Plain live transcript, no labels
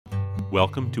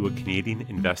Welcome to A Canadian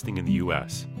Investing in the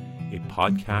U.S., a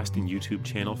podcast and YouTube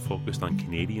channel focused on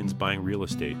Canadians buying real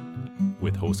estate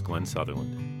with host Glenn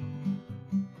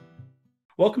Sutherland.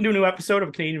 Welcome to a new episode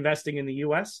of Canadian Investing in the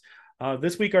U.S.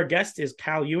 This week our guest is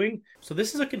Cal Ewing. So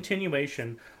this is a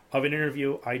continuation of an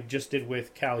interview I just did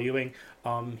with Cal Ewing.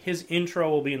 His intro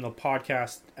will be in the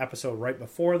podcast episode right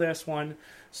before this one.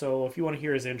 So if you want to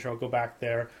hear his intro, go back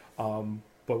there.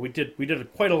 But we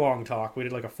did quite a long talk. We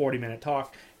did like a 40-minute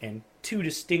talk and two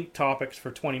distinct topics for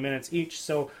 20 minutes each.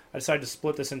 So I decided to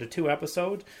split this into two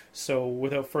episodes. So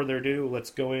without further ado,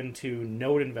 let's go into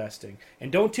note investing.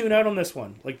 And don't tune out on this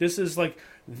one. This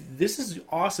is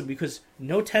awesome because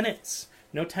no tenants,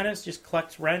 just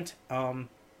collect rent. A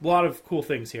lot of cool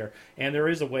things here. And there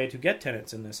is a way to get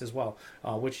tenants in this as well,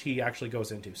 which he actually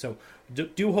goes into. So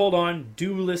do hold on,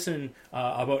 do listen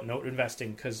about note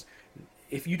investing, because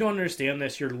if you don't understand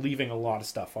this, you're leaving a lot of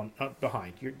stuff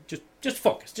behind. You're just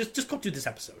focus. Just go through this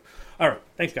episode. All right,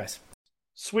 thanks, guys.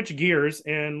 Switch gears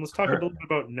and let's talk a little bit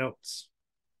about notes.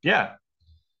 Yeah.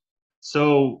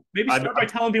 So maybe start by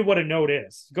telling people what a note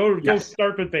is. Go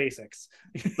start with basics.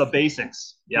 The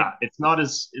basics. Yeah, it's not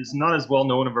as well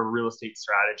known of a real estate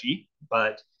strategy,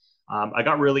 but I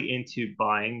got really into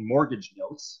buying mortgage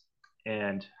notes,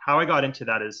 and how I got into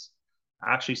that is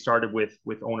I actually started with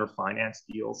owner finance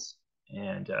deals.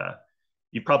 And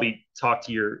you probably talk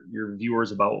to your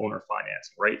viewers about owner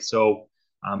financing, right? So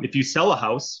if you sell a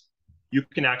house, you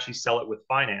can actually sell it with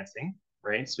financing,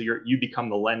 right? So you become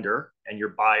the lender, and your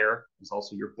buyer is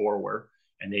also your borrower,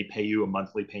 and they pay you a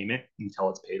monthly payment until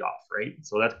it's paid off, right?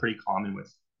 So that's pretty common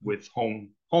with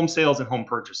home sales and home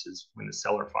purchases when the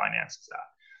seller finances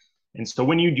that. And so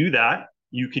when you do that,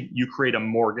 you create a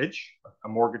mortgage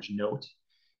note,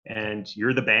 and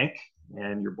you're the bank,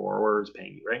 and your borrower is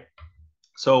paying you, right?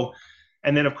 So,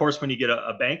 and then of course, when you get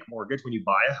a bank mortgage, when you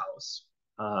buy a house,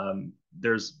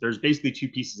 there's basically two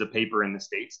pieces of paper in the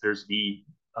States. There's the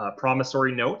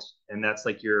promissory note, and that's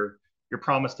like your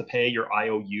promise to pay, your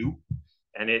IOU,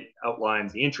 and it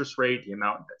outlines the interest rate, the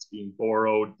amount that's being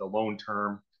borrowed, the loan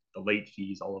term, the late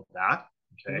fees, all of that.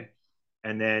 Okay.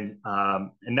 And then,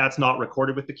 and that's not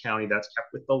recorded with the county, that's kept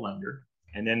with the lender.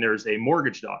 And then there's a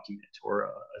mortgage document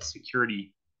or a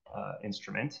security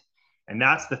instrument. And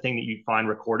that's the thing that you find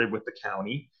recorded with the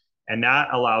county. And that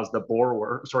allows the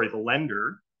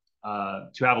lender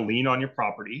to have a lien on your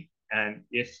property. And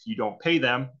if you don't pay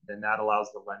them, then that allows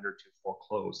the lender to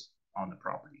foreclose on the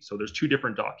property. So there's two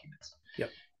different documents.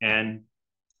 Yep. And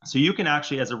so you can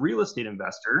actually, as a real estate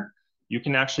investor, you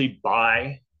can actually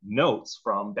buy notes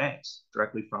from banks,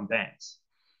 directly from banks.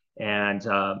 And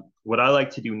what I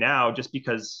like to do now, just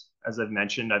because, as I've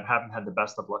mentioned, I haven't had the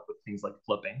best of luck with things like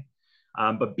flipping.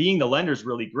 But being the lender is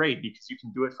really great because you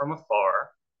can do it from afar,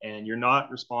 and you're not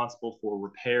responsible for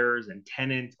repairs and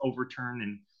tenant overturn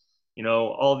and,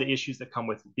 all the issues that come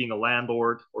with being a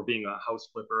landlord or being a house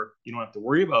flipper. You don't have to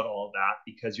worry about all of that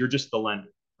because you're just the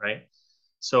lender, right?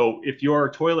 So if your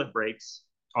toilet breaks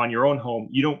on your own home,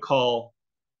 you don't call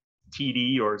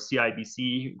TD or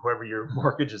CIBC, whoever your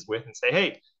mortgage is with, and say,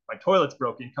 hey, my toilet's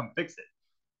broken, come fix it,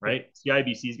 right?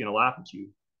 CIBC is going to laugh at you.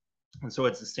 And so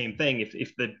it's the same thing.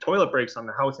 If the toilet breaks on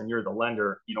the house and you're the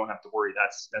lender, you don't have to worry.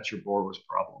 That's your borrower's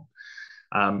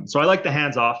problem. So I like the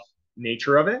hands-off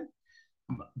nature of it.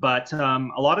 But a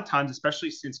lot of times, especially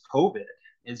since COVID,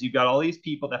 is you've got all these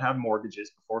people that have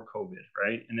mortgages before COVID,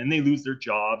 right? And then they lose their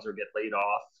jobs or get laid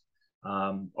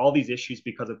off. All these issues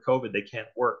because of COVID, they can't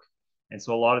work. And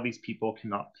so a lot of these people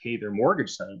cannot pay their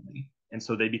mortgage suddenly. And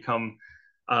so they become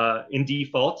in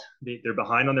default. They're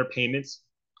behind on their payments.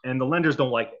 And the lenders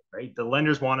don't like it, right? The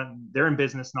lenders they're in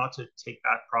business not to take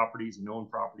back properties and own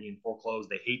property and foreclose.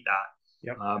 They hate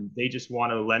that. Yep. They just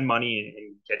want to lend money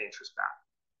and get interest back.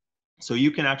 So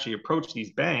you can actually approach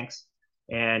these banks,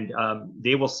 and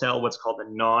they will sell what's called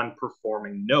a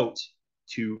non-performing note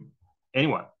to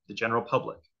anyone, the general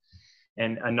public.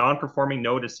 And a non-performing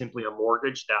note is simply a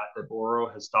mortgage that the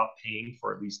borrower has stopped paying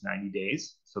for at least 90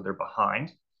 days. So they're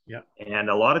behind. Yeah. And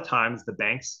a lot of times the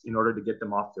banks, in order to get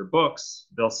them off their books,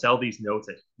 they'll sell these notes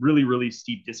at really, really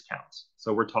steep discounts.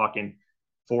 So we're talking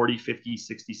 40, 50,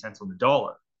 60 cents on the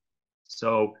dollar.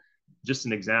 So just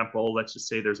an example, let's just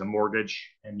say there's a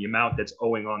mortgage and the amount that's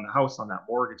owing on the house on that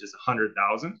mortgage is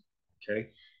 $100,000. Okay.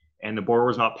 And the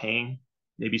borrower's not paying,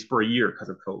 maybe it's for a year because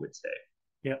of COVID, say.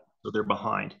 Yeah. So they're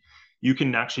behind. You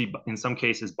can actually, in some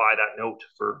cases, buy that note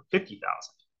for $50,000.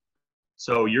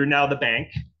 So you're now the bank,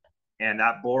 and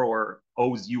that borrower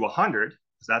owes you 100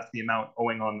 because that's the amount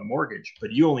owing on the mortgage,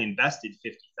 but you only invested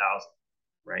 50,000,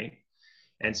 right?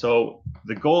 And so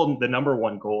the number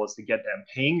one goal is to get them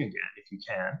paying again if you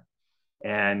can.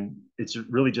 And it's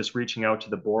really just reaching out to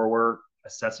the borrower,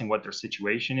 assessing what their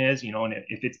situation is, you know, and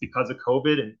if it's because of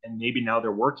COVID and maybe now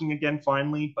they're working again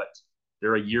finally, but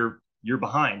they're a year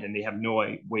behind and they have no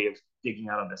way of digging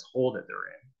out of this hole that they're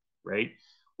in, right?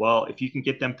 Well, if you can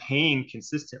get them paying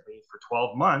consistently for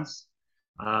 12 months,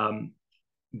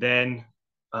 then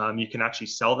you can actually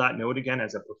sell that note again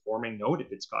as a performing note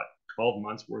if it's got 12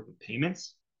 months worth of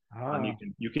payments.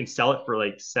 You can sell it for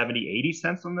like 70, 80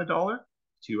 cents on the dollar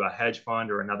to a hedge fund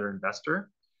or another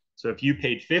investor. So if you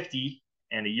paid 50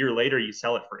 and a year later you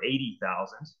sell it for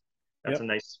 80,000, that's a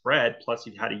nice spread. Plus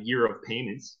you've had a year of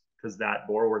payments because that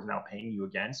borrower is now paying you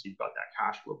again. So you've got that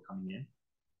cash flow coming in.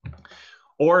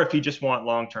 Or if you just want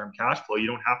long-term cash flow, you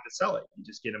don't have to sell it. You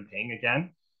just get them paying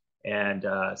again. And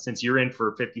since you're in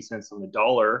for 50 cents on the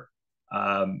dollar,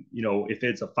 you know, if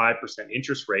it's a 5%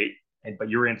 interest rate, but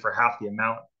you're in for half the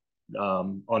amount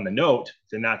on the note,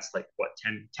 then that's like what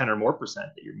 10 or more percent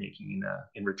that you're making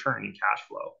in return in cash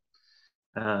flow.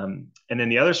 And then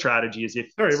the other strategy is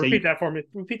if repeat that for me.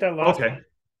 Repeat that last one.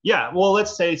 Yeah. Well,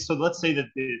 let's say that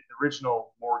the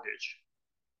original mortgage,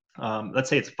 let's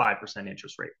say it's a 5%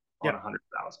 interest rate on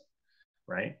 100,000,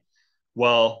 right?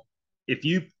 Well, if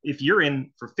you're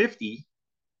in for 50,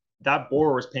 that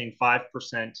borrower is paying 5%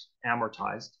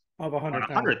 amortized of on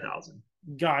 100,000.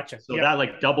 Gotcha. So that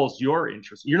like doubles your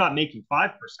interest. You're not making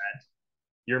 5%.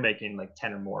 You're making like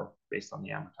 10 or more based on the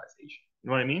amortization. You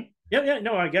know what I mean? Yeah.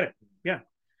 No, I get it. Yeah.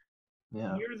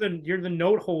 Yeah. You're the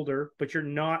note holder, but you're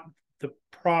not the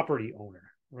property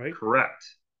owner, right? Correct.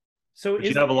 So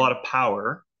you have a lot of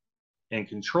power and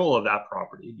control of that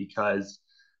property because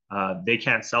they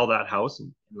can't sell that house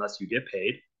unless you get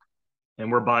paid.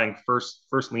 And we're buying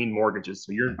first lien mortgages.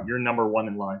 So you're number one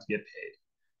in line to get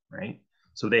paid, right?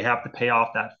 So they have to pay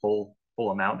off that full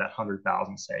amount, that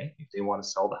 100,000, say, if they want to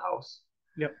sell the house.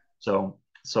 Yep. So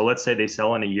let's say they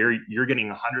sell in a year, you're getting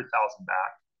 100,000 back,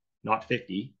 not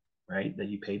 50, right? That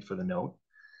you paid for the note.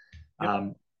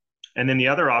 Yep. And then the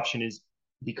other option is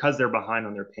because they're behind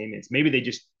on their payments, maybe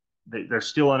they're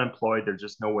still unemployed. There's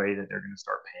just no way that they're going to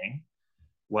start paying.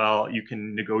 Well, you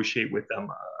can negotiate with them.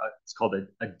 It's called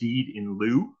a deed in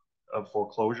lieu of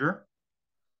foreclosure.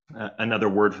 Another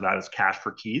word for that is cash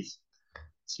for keys.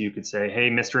 So you could say, hey,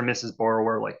 Mr. and Mrs.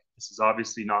 Borrower, like this is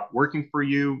obviously not working for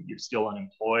you. You're still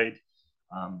unemployed.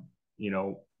 You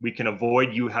know, we can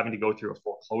avoid you having to go through a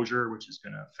foreclosure, which is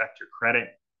going to affect your credit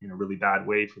in a really bad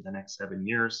way for the next 7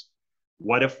 years.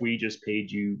 What if we just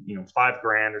paid you, you know,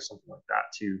 $5,000 or something like that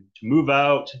to move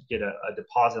out, get a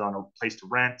deposit on a place to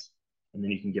rent, and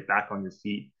then you can get back on your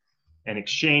feet. In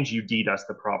exchange, you deed us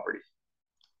the property.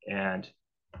 And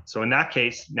so in that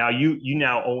case, now you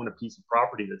now own a piece of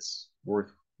property that's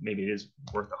worth, maybe it is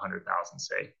worth 100,000,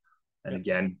 say. And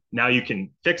again, now you can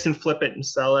fix and flip it and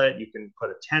sell it. You can put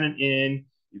a tenant in.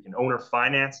 You can owner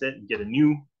finance it and get a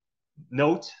new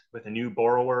note with a new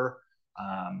borrower.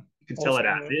 You can sell it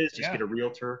as is, just get a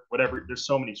realtor, whatever. There's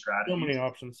so many strategies. So many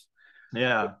options.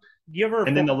 Yeah. Do you ever?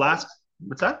 And then the last,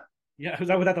 what's that? Yeah, was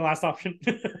that the last option?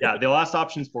 Yeah, the last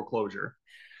option is foreclosure.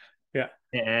 Yeah.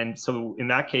 And so in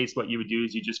that case, what you would do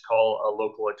is you just call a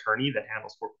local attorney that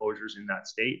handles foreclosures in that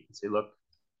state and say, look,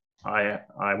 I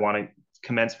want to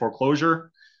commence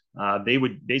foreclosure. They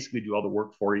would basically do all the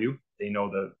work for you. They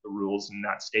know the rules in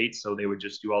that state. So they would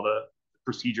just do all the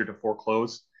procedure to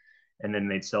foreclose, and then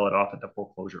they'd sell it off at the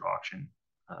foreclosure auction,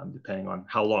 depending on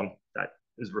how long that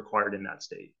is required in that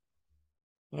state.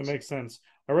 That makes sense.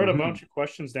 I wrote a bunch of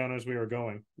questions down as we were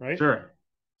going, right? Sure.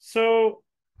 So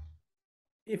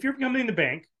if you're coming to the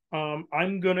bank,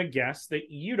 I'm going to guess that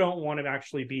you don't want to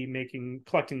actually be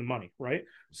collecting the money, right?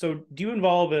 So do you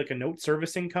involve like a note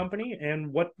servicing company?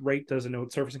 And what rate does a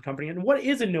note servicing company? And what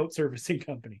is a note servicing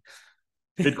company?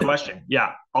 Good question.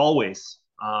 Yeah, always.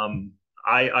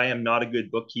 I am not a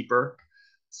good bookkeeper.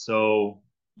 So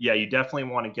yeah, you definitely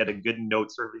want to get a good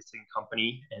note servicing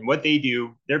company. And what they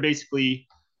do,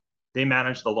 they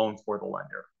manage the loan for the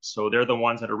lender. So they're the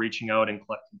ones that are reaching out and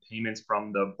collecting payments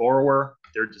from the borrower.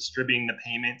 They're distributing the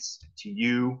payments to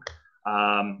you.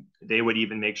 They would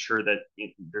even make sure that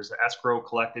there's an escrow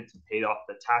collected to pay off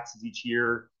the taxes each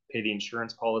year, pay the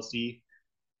insurance policy.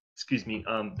 Excuse me.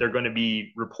 They're going to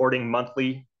be reporting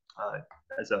monthly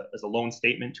as a loan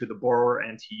statement to the borrower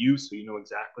and to you, so you know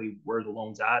exactly where the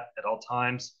loan's at all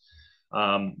times.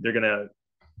 They're going to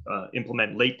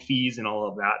implement late fees and all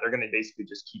of that. They're going to basically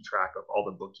just keep track of all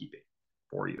the bookkeeping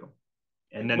for you.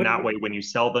 And then that way, when you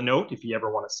sell the note, if you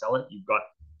ever want to sell it, you've got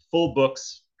full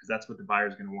books, because that's what the buyer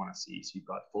is going to want to see. So you've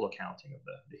got full accounting of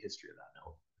the history of that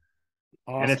note.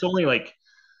 Awesome. And it's only like,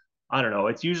 I don't know,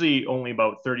 it's usually only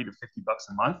about 30 to 50 bucks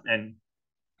a month. And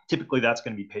typically that's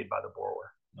going to be paid by the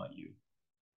borrower, not you.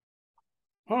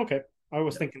 Oh, okay. I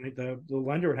was thinking that the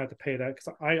lender would have to pay that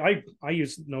because I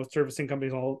use note servicing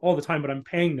companies all the time, but I'm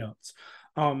paying notes.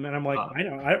 And I'm like, Uh, I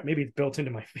know, maybe it's built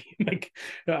into my fee. Like,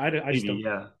 I just Maybe, don't.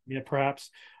 yeah. Yeah, perhaps.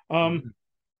 Um, Mhm.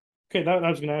 okay, I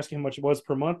was going to ask you how much it was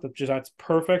per month. That's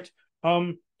perfect.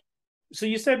 Um, so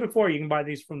you said before you can buy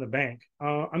these from the bank.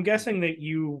 I'm guessing that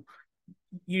you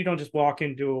don't just walk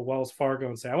into a Wells Fargo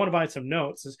and say, I want to buy some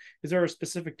notes. Is there a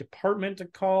specific department to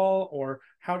call, or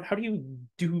how do you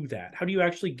do that? How do you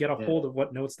actually get a Yeah. hold of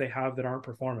what notes they have that aren't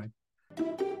performing?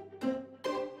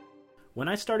 When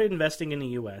I started investing in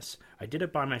the US, I did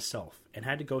it by myself and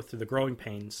had to go through the growing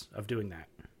pains of doing that.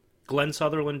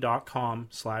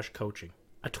 GlennSutherland.com/coaching.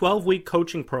 A 12-week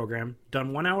coaching program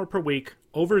done 1 hour per week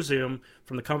over Zoom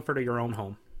from the comfort of your own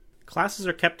home. Classes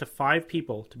are kept to 5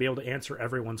 people to be able to answer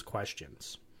everyone's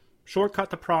questions.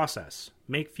 Shortcut the process.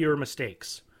 Make fewer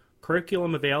mistakes.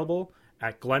 Curriculum available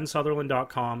at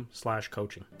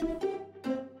glennsutherland.com/coaching.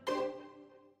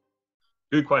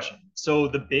 Good question. So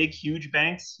the big, huge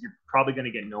banks, you're probably going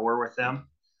to get nowhere with them,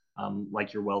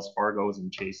 like your Wells Fargo's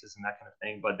and Chases and that kind of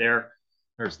thing. But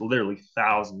there's literally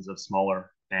thousands of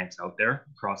smaller banks out there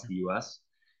across the U.S.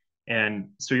 And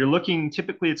so you're looking.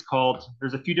 Typically,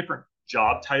 there's a few different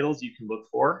job titles you can look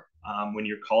for when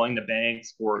you're calling the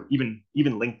banks, or even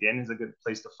LinkedIn is a good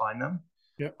place to find them.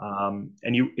 Yep.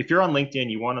 And if you're on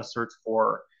LinkedIn, you want to search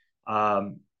for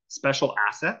special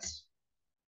assets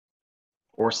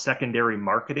or secondary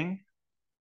marketing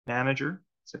manager.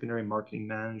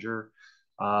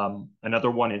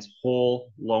 Another one is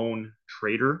whole loan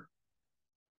trader.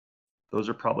 Those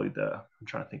are probably I'm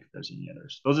trying to think if there's any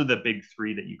others. Those are the big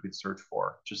 3 that you could search for.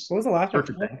 What Just was the last one?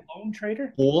 search a bank. Loan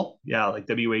trader? Whole, yeah, like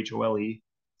WHOLE,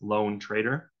 loan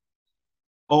trader.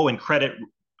 Oh, and credit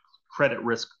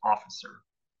risk officer.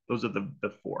 Those are the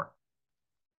 4.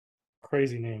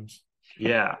 Crazy names.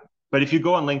 Yeah. But if you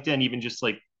go on LinkedIn, even just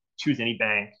like choose any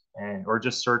bank or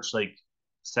just search like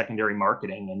secondary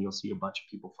marketing, and you'll see a bunch of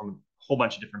people from a whole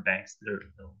bunch of different banks.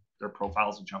 Their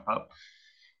profiles will jump up.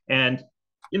 And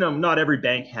not every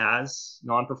bank has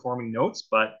non-performing notes,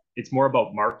 but it's more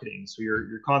about marketing. So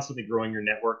you're constantly growing your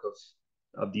network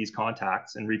of these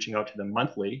contacts and reaching out to them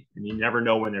monthly, and you never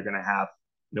know when they're going to have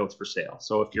notes for sale.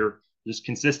 So if you're just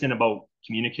consistent about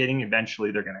communicating,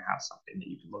 eventually they're going to have something that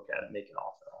you can look at and make an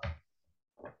offer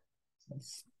on.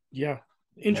 Yeah,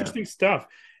 interesting stuff.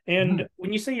 And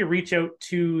when you say you reach out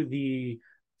to the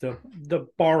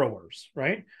borrowers,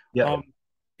 right? Yeah.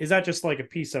 Is that just like a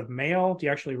piece of mail? Do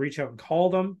you actually reach out and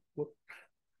call them?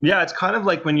 Yeah, it's kind of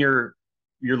like when you're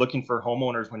looking for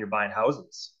homeowners when you're buying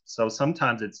houses. So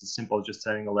sometimes it's as simple as just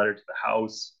sending a letter to the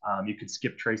house. You could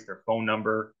skip trace their phone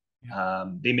number.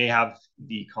 They may have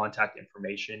the contact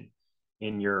information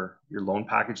in your loan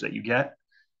package that you get,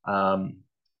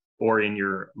 or in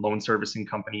your loan servicing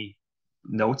company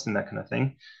notes and that kind of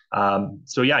thing.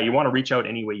 So yeah, you want to reach out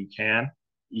any way you can.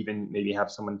 Even maybe have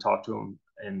someone talk to them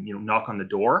and knock on the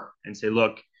door and say,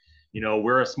 look,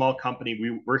 we're a small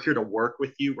company. We're here to work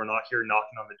with you. We're not here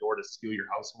knocking on the door to steal your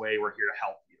house away. We're here to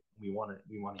help you. We want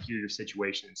to hear your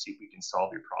situation and see if we can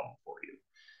solve your problem for you.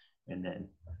 And then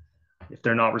if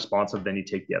they're not responsive, then you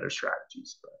take the other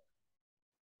strategies.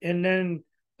 And then,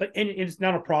 and it's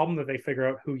not a problem that they figure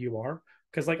out who you are,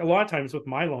 because like a lot of times with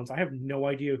my loans, I have no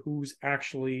idea who's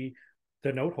actually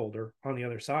the note holder on the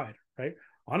other side, right?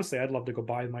 Honestly, I'd love to go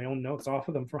buy my own notes off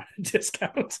of them for a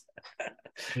discount.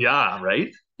 Yeah,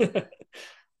 right.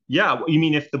 Yeah, you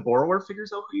mean if the borrower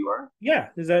figures out who you are? Yeah,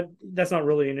 that's not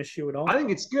really an issue at all? I think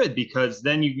it's good because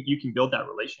then you can build that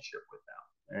relationship with them,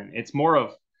 and it's more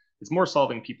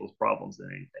solving people's problems than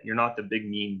anything. You're not the big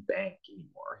mean bank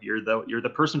anymore. You're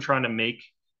the person trying to make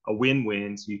a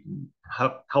win-win, so you can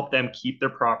help them keep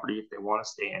their property if they want to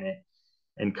stay in it,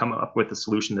 and come up with a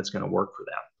solution that's going to work for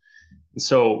them.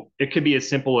 So it could be as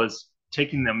simple as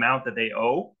taking the amount that they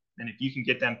owe, and if you can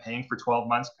get them paying for 12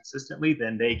 months consistently,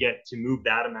 then they get to move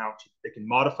that amount. They can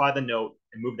modify the note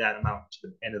and move that amount to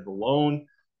the end of the loan.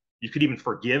 You could even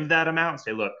forgive that amount and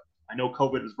say, look, I know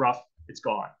COVID was rough. It's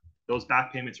gone. Those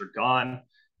back payments are gone.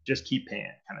 Just keep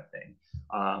paying, kind of thing.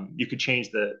 You could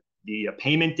change the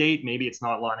payment date. Maybe it's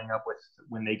not lining up with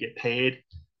when they get paid.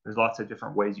 There's lots of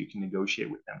different ways you can negotiate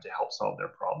with them to help solve their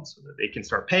problems so that they can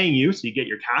start paying you, so you get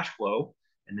your cash flow,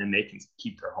 and then they can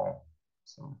keep their home.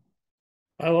 So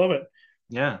I love it.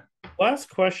 Yeah.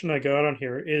 Last question I got on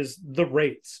here is the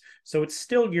rates. So it's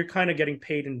still, you're kind of getting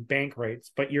paid in bank rates,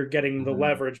 but you're getting the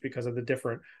leverage because of the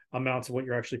different amounts of what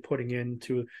you're actually putting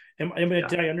into.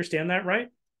 Did I understand that right?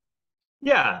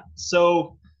 Yeah.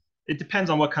 So it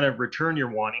depends on what kind of return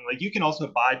you're wanting. Like you can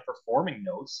also buy performing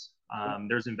notes.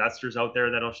 There's investors out there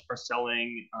that are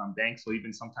selling, banks will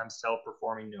even sometimes sell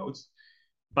performing notes.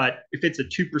 But if it's a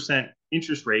 2%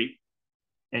 interest rate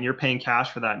and you're paying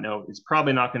cash for that note, it's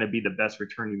probably not going to be the best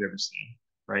return you've ever seen,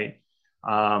 right?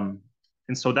 Um,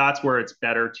 and so that's where it's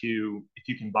better to, if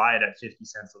you can buy it at 50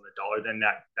 cents on the dollar, then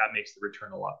that makes the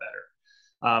return a lot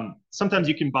better. Sometimes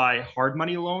you can buy hard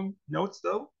money loan notes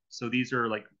though. So these are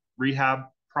like rehab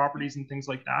properties and things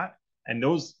like that. And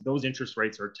those interest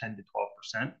rates are 10 to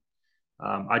 12%.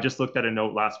 I just looked at a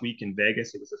note last week in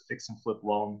Vegas. It was a fix and flip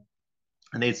loan,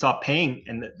 and they'd stopped paying,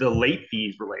 and the late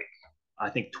fees were like, I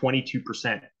think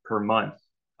 22% per month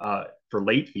for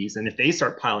late fees. And if they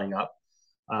start piling up,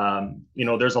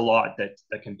 there's a lot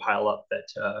that can pile up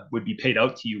that would be paid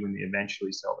out to you when they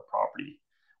eventually sell the property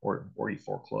or you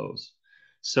foreclose.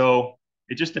 So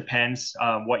it just depends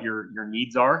what your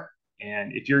needs are.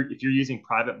 And if you're using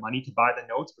private money to buy the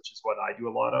notes, which is what I do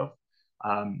a lot of,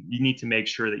 you need to make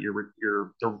sure that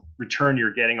the return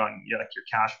you're getting on like your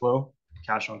cash flow,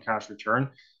 cash on cash return,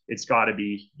 it's got to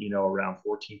be around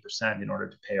 14% in order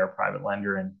to pay our private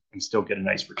lender and still get a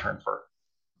nice return for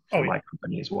my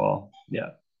company as well.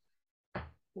 Yeah.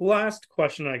 Last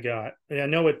question I got, and I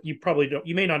know you probably don't,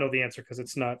 you may not know the answer because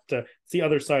it's not, it's the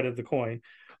other side of the coin.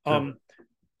 Sure.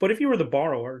 But if you were the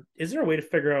borrower, is there a way to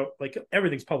figure out, like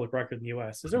everything's public record in the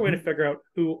US, is there a way to figure out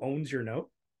who owns your note?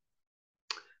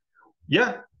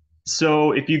 Yeah.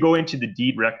 So if you go into the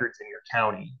deed records in your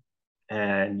county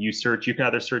and you can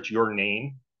either search your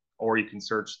name or you can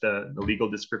search the legal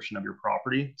description of your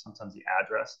property, sometimes the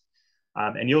address,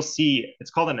 and you'll see it's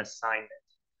called an assignment.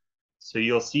 So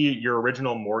you'll see your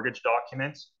original mortgage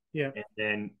document. Yeah. And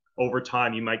then over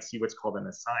time, you might see what's called an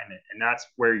assignment. And that's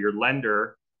where your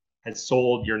lender has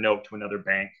sold your note to another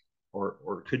bank, or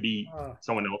it could be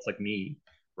someone else like me,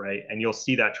 right? And you'll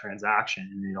see that transaction,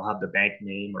 and you'll have the bank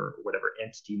name or whatever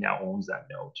entity now owns that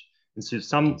note. And so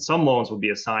some loans will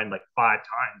be assigned like 5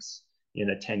 times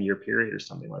in a 10-year period or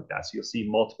something like that. So you'll see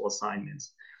multiple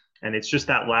assignments. And it's just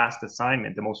that last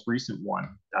assignment, the most recent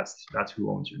one, that's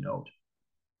who owns your note.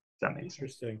 That makes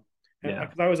interesting. Sense.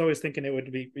 Yeah. I was always thinking it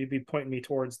would be pointing me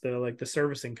towards the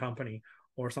servicing company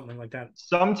or something like that.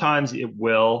 Sometimes it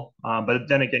will, but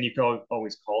then again, you can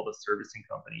always call the servicing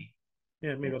company.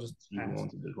 Yeah, maybe I'll just see who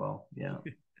owns it as well. Yeah,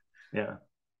 yeah.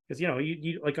 Because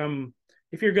you like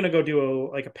if you're gonna go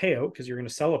do a payout because you're gonna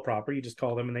sell a property, you just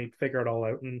call them and they figure it all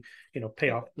out and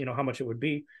pay off how much it would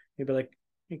be. Maybe like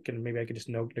maybe I could just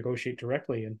negotiate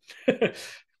directly and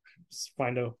just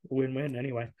find a win-win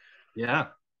anyway. Yeah.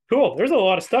 Cool. There's a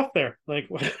lot of stuff there. Like,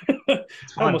 I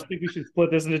almost think we should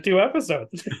split this into 2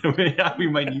 episodes. Yeah, we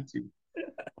might need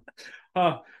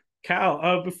to.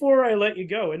 Cal, before I let you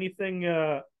go, anything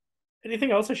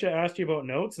else I should ask you about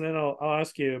notes? And then I'll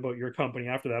ask you about your company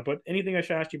after that. But anything I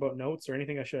should ask you about notes or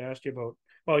anything I should ask you about?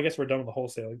 Well, I guess we're done with the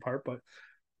wholesaling part, but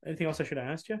anything else I should have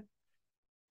asked you?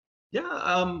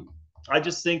 Yeah. I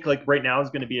just think like right now is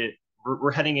going to be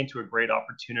we're heading into a great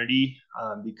opportunity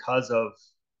because of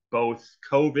both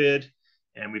COVID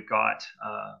and we've got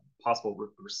possible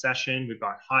recession, we've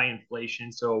got high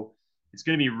inflation. So it's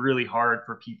going to be really hard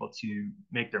for people to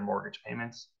make their mortgage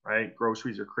payments, right?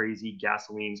 Groceries are crazy,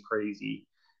 gasoline's crazy.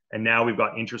 And now we've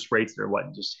got interest rates that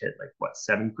are just hit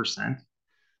 7%.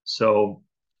 So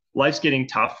life's getting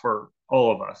tough for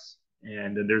all of us.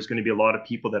 And there's going to be a lot of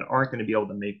people that aren't going to be able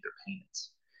to make their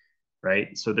payments,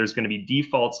 right? So there's going to be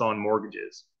defaults on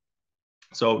mortgages.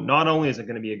 So not only is it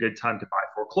going to be a good time to buy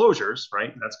foreclosures,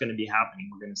 right? That's going to be happening.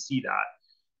 We're going to see that.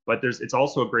 But it's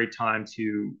also a great time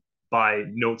to buy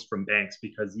notes from banks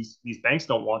because these banks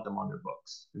don't want them on their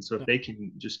books. And so if they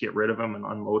can just get rid of them and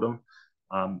unload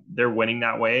them, they're winning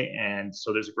that way. And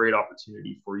so there's a great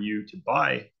opportunity for you to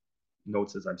buy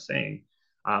notes, as I'm saying,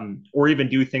 or even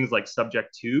do things like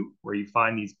subject to, where you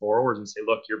find these borrowers and say,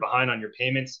 look, you're behind on your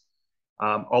payments.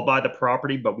 I'll buy the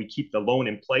property, but we keep the loan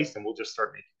in place and we'll just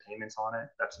start making payments on it.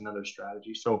 That's another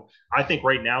strategy. So I think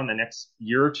right now in the next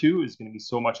year or two is going to be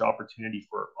so much opportunity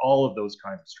for all of those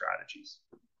kinds of strategies.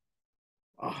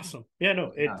 Awesome. Yeah,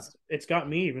 no, it's got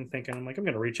me even thinking, I'm going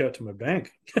to reach out to my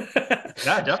bank.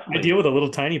 Yeah, definitely. I deal with a little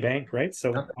tiny bank, right?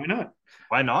 So why not?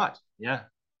 Why not? Yeah.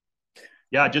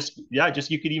 Just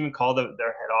you could even call their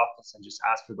head office and just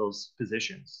ask for those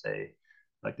positions. Say,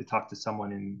 like to talk to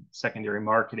someone in secondary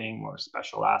marketing or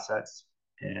special assets,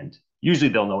 and usually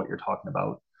they'll know what you're talking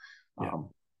about.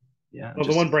 Yeah. Well,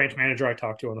 the one branch manager I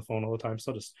talk to on the phone all the time,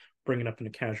 so I'll just bring it up in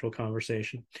a casual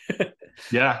conversation.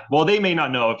 Yeah. Well, they may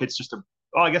not know if it's just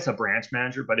I guess a branch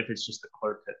manager, but if it's just a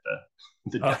clerk at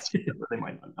the desk, they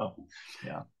might not know.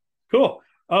 Yeah. Cool.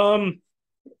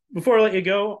 Before I let you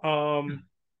go,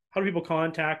 how do people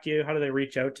contact you? How do they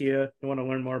reach out to you? They want to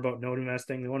learn more about note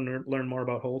investing. They want to learn more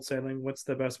about wholesaling. What's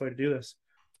the best way to do this?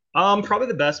 Probably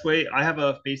the best way. I have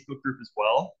a Facebook group as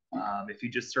well. If you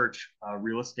just search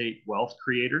real estate wealth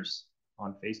creators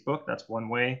on Facebook, that's one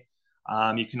way.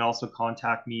 You can also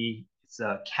contact me. It's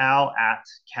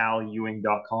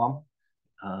cal@calewing.com.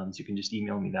 So you can just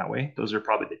email me that way. Those are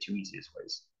probably the two easiest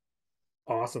ways.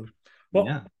 Awesome. Well,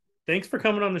 yeah. Thanks for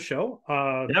coming on the show.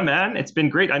 Yeah, man, it's been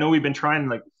great. I know we've been trying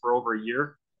like for over a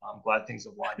year. I'm glad things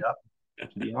have lined up. To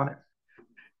be honest,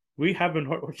 we have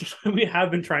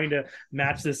been trying to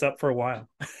match this up for a while.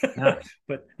 Yeah.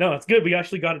 But no, it's good. We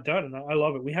actually got it done, and I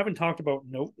love it. We haven't talked about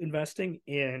note investing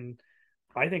in,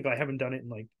 I think I haven't done it in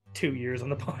like 2 years on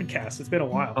the podcast. It's been a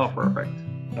while. Oh, perfect.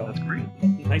 So, that's great.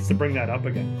 Nice to bring that up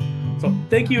again. So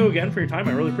thank you again for your time.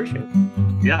 I really appreciate it.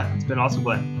 Yeah, it's been awesome,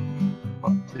 Glenn. I'll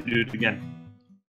have to do it again.